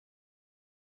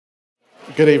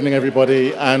Good evening,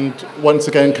 everybody, and once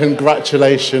again,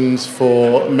 congratulations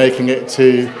for making it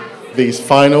to these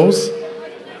finals.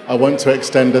 I want to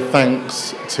extend a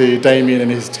thanks to Damien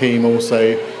and his team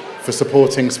also for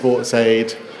supporting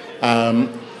SportsAid,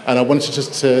 and I wanted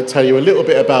just to tell you a little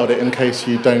bit about it in case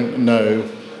you don't know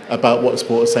about what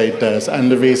SportsAid does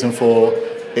and the reason for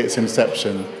its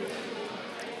inception.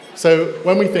 So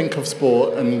when we think of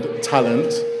sport and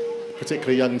talent,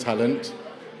 particularly young talent,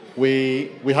 we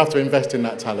have to invest in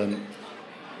that talent.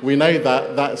 We know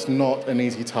that that's not an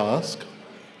easy task,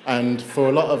 and for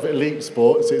a lot of elite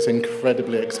sports, it's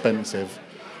incredibly expensive.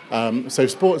 So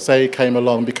SportsAid came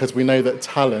along because we know that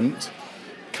talent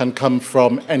can come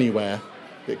from anywhere.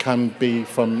 It can be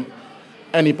from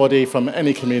anybody, from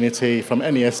any community, from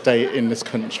any estate in this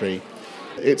country.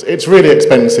 It's really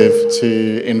expensive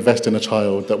to invest in a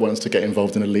child that wants to get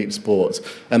involved in elite sports.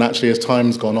 And actually, as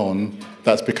time's gone on,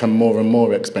 that's become more and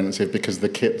more expensive because the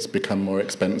kits become more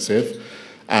expensive.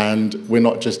 And we're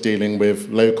not just dealing with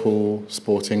local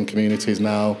sporting communities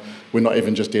now. We're not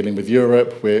even just dealing with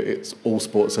Europe, where all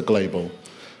sports are global.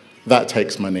 That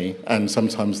takes money, and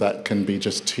sometimes that can be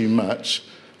just too much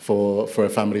for a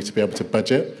family to be able to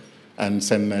budget and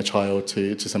send their child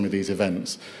to some of these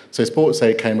events. So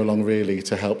SportsAid came along really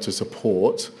to help to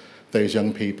support those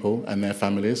young people and their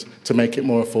families to make it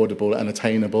more affordable and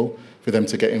attainable for them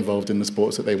to get involved in the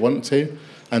sports that they want to,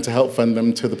 and to help fund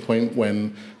them to the point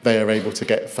when they are able to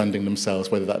get funding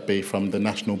themselves, whether that be from the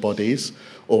national bodies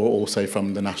or also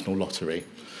from the national lottery.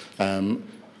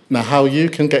 Now, how you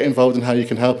can get involved and how you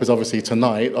can help is obviously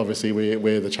tonight. Obviously,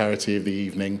 we're the charity of the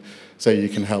evening, so you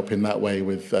can help in that way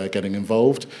with getting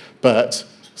involved. But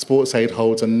SportsAid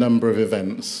holds a number of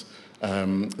events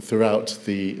throughout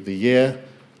the year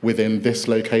within this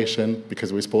location,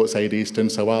 because we're SportsAid Eastern.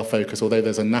 So our focus, although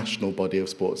there's a national body of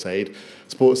SportsAid,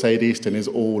 SportsAid Eastern is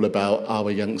all about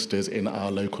our youngsters in our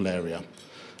local area.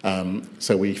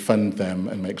 So we fund them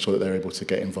and make sure that they're able to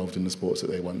get involved in the sports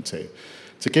that they want to.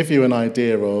 To give you an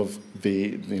idea of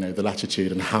the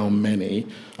latitude and how many,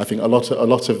 I think a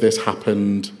lot of this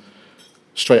happened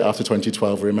straight after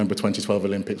 2012. Remember, 2012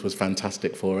 Olympics was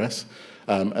fantastic for us,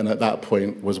 and at that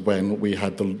point was when we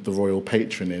had the royal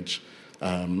patronage,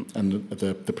 and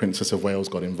the Princess of Wales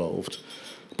got involved.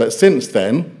 But since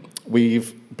then,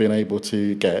 we've been able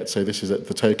to get, so this is at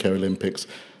the Tokyo Olympics,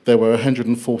 there were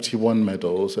 141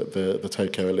 medals at the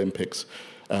Tokyo Olympics,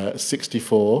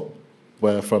 64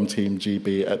 were from Team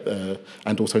GB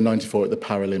and also 94 at the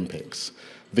Paralympics.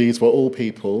 These were all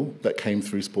people that came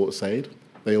through SportsAid.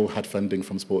 They all had funding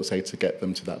from SportsAid to get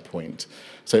them to that point.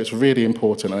 So it's really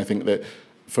important, and I think that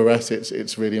for us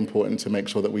it's really important to make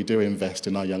sure that we do invest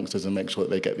in our youngsters and make sure that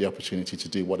they get the opportunity to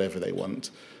do whatever they want,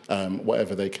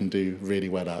 whatever they can do really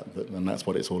well at, and that's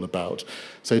what it's all about.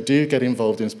 So do get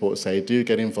involved in SportsAid, do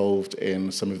get involved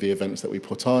in some of the events that we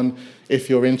put on. If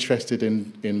you're interested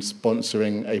in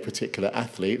sponsoring a particular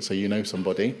athlete, so you know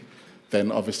somebody, then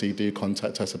obviously do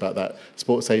contact us about that.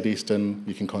 SportsAid Eastern,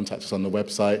 you can contact us on the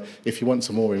website. If you want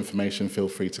some more information, feel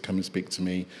free to come and speak to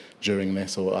me during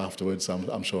this or afterwards.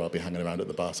 I'm sure I'll be hanging around at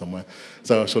the bar somewhere.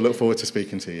 So I shall look forward to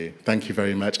speaking to you. Thank you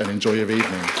very much and enjoy your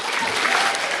evening.